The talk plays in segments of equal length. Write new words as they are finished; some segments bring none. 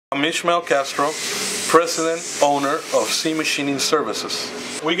I'm Ishmael Castro, President, Owner of C Machining Services.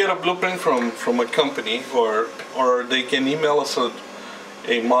 We get a blueprint from a company, or they can email us a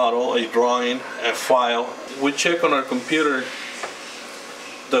model, a drawing, a file. We check on our computer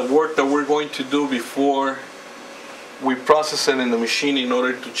the work that we're going to do before we process it in the machine in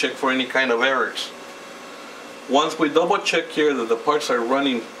order to check for any kind of errors. Once we double check here that the parts are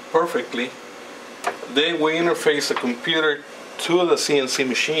running perfectly, then we interface the computer to the CNC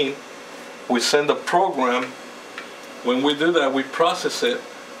machine. We send a program. When we do that, we process it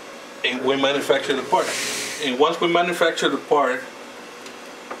and we manufacture the part. And once we manufacture the part,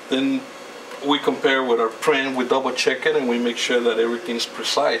 then we compare with our print, we double check it, and we make sure that everything's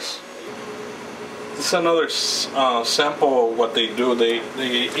precise. This is another sample of what they do. They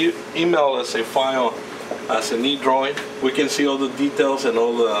email us a file as an e-drawing. We can see all the details and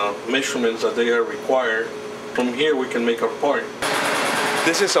all the measurements that they are required. From here we can make our part.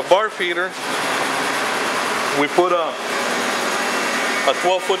 This is a bar feeder. We put a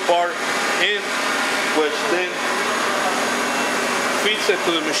 12-foot bar in, which then feeds it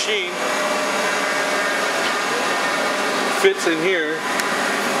to the machine. Fits in here,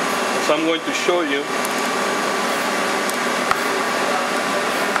 so I'm going to show you.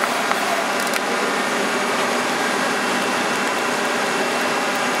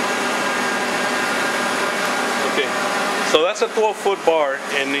 Okay, so that's a 12-foot bar,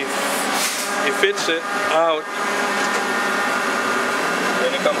 and it fits it out.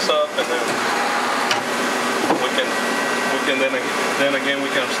 Then it comes up, and then then again we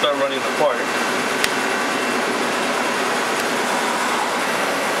can start running the part.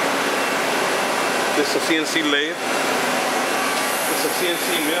 This is a CNC lathe. This is a CNC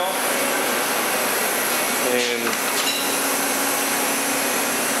mill, and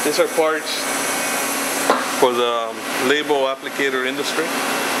these are parts for the label applicator industry.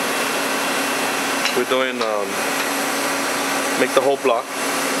 We're doing make the whole block.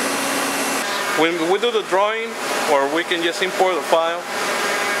 When we do the drawing, or we can just import the file,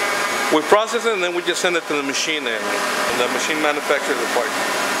 we process it and then we just send it to the machine, and the machine manufactures the part.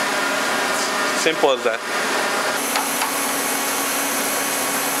 Simple as that.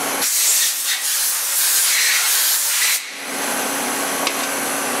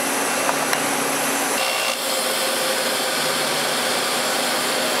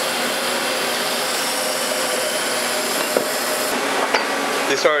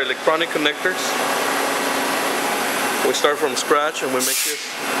 These are electronic connectors. We start from scratch and we make this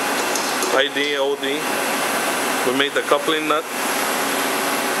ID, OD. We make the coupling nut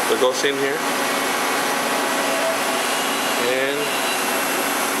that goes in here. And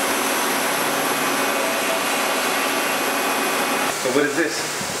so what is this?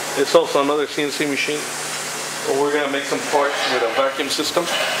 It's also another CNC machine. But we're going to make some parts with a vacuum system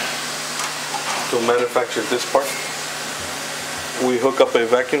to manufacture this part. We hook up a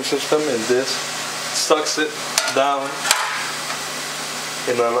vacuum system, and this sucks it down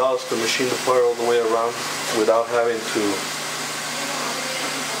and allows the machine to part all the way around without having to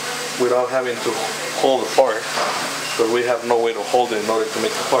hold the part. But we have no way to hold it in order to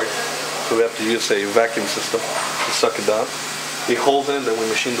make the part. So we have to use a vacuum system to suck it down. We hold it and then we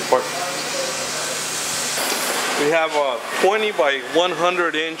machine the part. We have a 20 by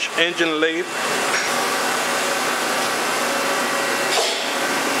 100 inch engine lathe.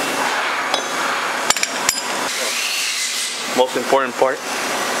 Most important part,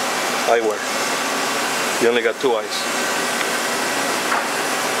 eyewear. You only got 2 eyes.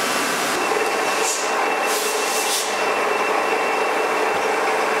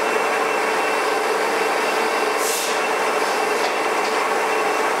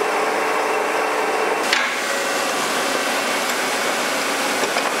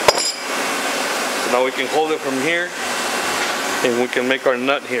 Now we can hold it from here, and we can make our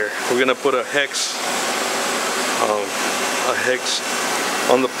nut here. We're gonna put a hex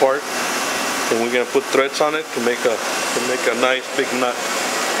on the part, and we're gonna put threads on it to make a nice big nut.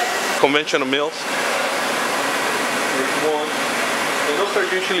 Conventional mills. There's one, and those are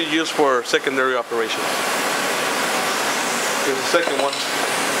usually used for secondary operations. Here's the second one.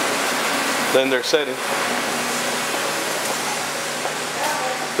 Then they're setting.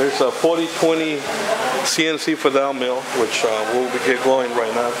 There's a 40-20 CNC Fidel mill, which we'll get going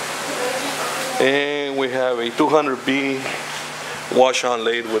right now. And we have a 200B wash-on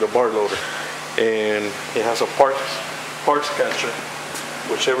lathe with a bar loader. And it has a parts catcher,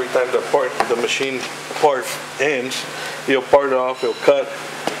 which every time the machine part ends, he'll part it off, he'll cut,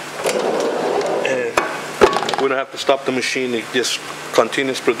 and we don't have to stop the machine. It just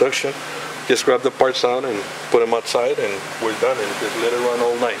continues production. Just grab the parts out and put them outside, and we're done, and just let it run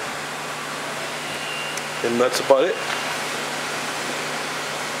all night. And that's about it.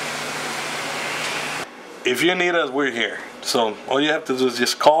 If you need us, we're here. So all you have to do is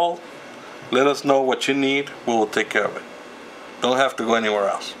just call, let us know what you need, we will take care of it. Don't have to go anywhere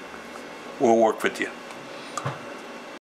else. We'll work with you.